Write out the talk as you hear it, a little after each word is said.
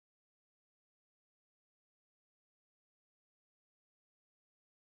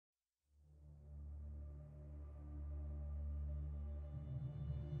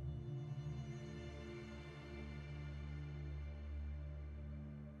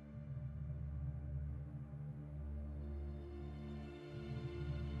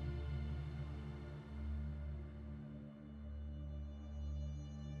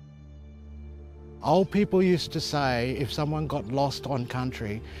Old people used to say if someone got lost on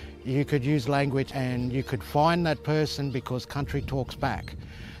country, you could use language and you could find that person because country talks back.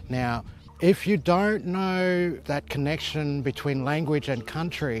 Now, if you don't know that connection between language and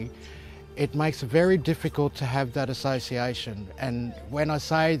country, it makes it very difficult to have that association. And when I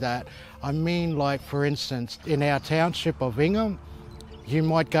say that, I mean, like, for instance, in our township of Ingham, you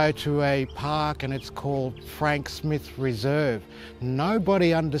might go to a park and it's called Frank Smith Reserve.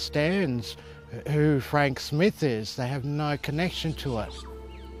 Nobody understands who Frank Smith is. They have no connection to it.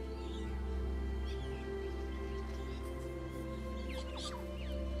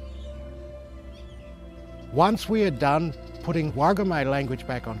 Once we had done putting Warrgamay language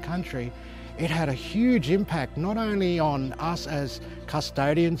back on country, it had a huge impact not only on us as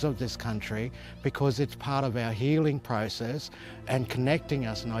custodians of this country, because it's part of our healing process and connecting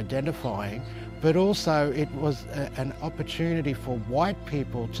us and identifying, but also it was an opportunity for white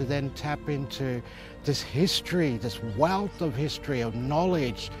people to then tap into this history, this wealth of history, of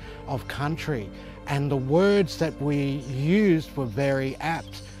knowledge of country. And the words that we used were very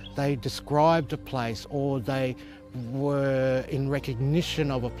apt. They described a place, or they were in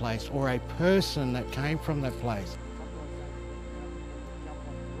recognition of a place or a person that came from that place.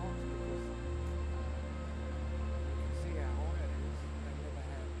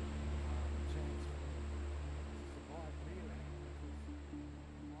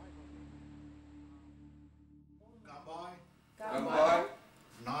 Gambai,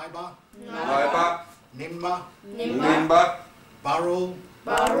 Naiba, Nimba, Barul,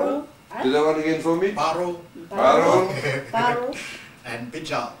 do that one again for me? Barul, and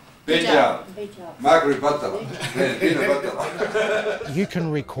Bijal. Margaret Butter. You can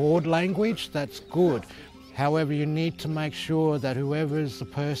record language, that's good. However, you need to make sure that whoever is the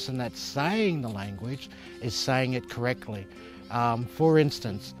person that's saying the language is saying it correctly. For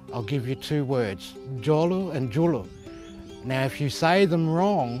instance, I'll give you two words, Jolu and Julu. Now, if you say them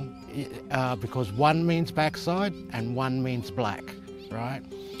wrong, because one means backside and one means black, right?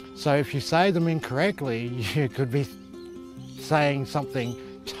 So if you say them incorrectly, you could be saying something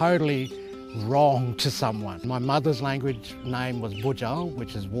totally wrong to someone. My mother's language name was Bujal,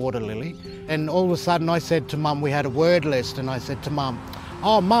 which is water lily. And all of a sudden I said to Mum, we had a word list, and I said to Mum,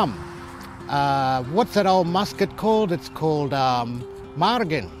 oh Mum, what's that old musket called? It's called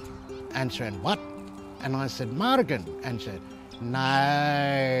Margan. And she went, what? And I said, Margan. And she said,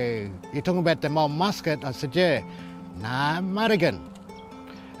 no. You're talking about the old musket? I said, yeah. Nah, Margan.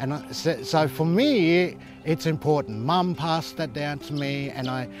 And so for me, it's important. Mum passed that down to me, and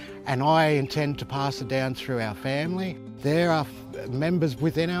I intend to pass it down through our family. There are members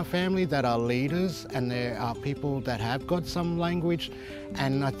within our family that are leaders, and there are people that have got some language,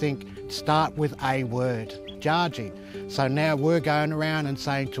 and I think start with a word, Jarji. So now we're going around and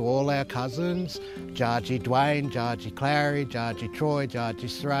saying to all our cousins, Jarji Dwayne, Jarji Clary, Jarji Troy, Jarji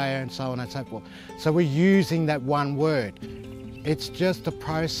Soraya, and so on and so forth. So we're using that one word. It's just a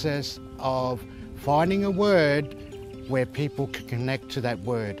process of finding a word where people can connect to that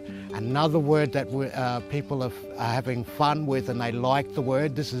word. Another word that people are having fun with, and they like the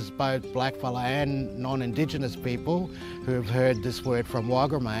word, this is both blackfella and non-Indigenous people who have heard this word from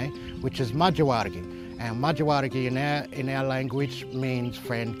Warrgamay, which is Majawargi. And Majawargi in our language means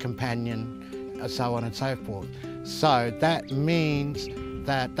friend, companion, so on and so forth. So that means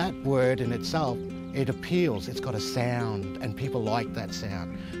that that word in itself, it appeals, it's got a sound, and people like that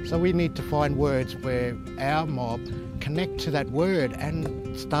sound. So we need to find words where our mob connect to that word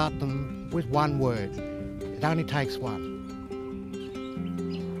and start them with one word. It only takes one.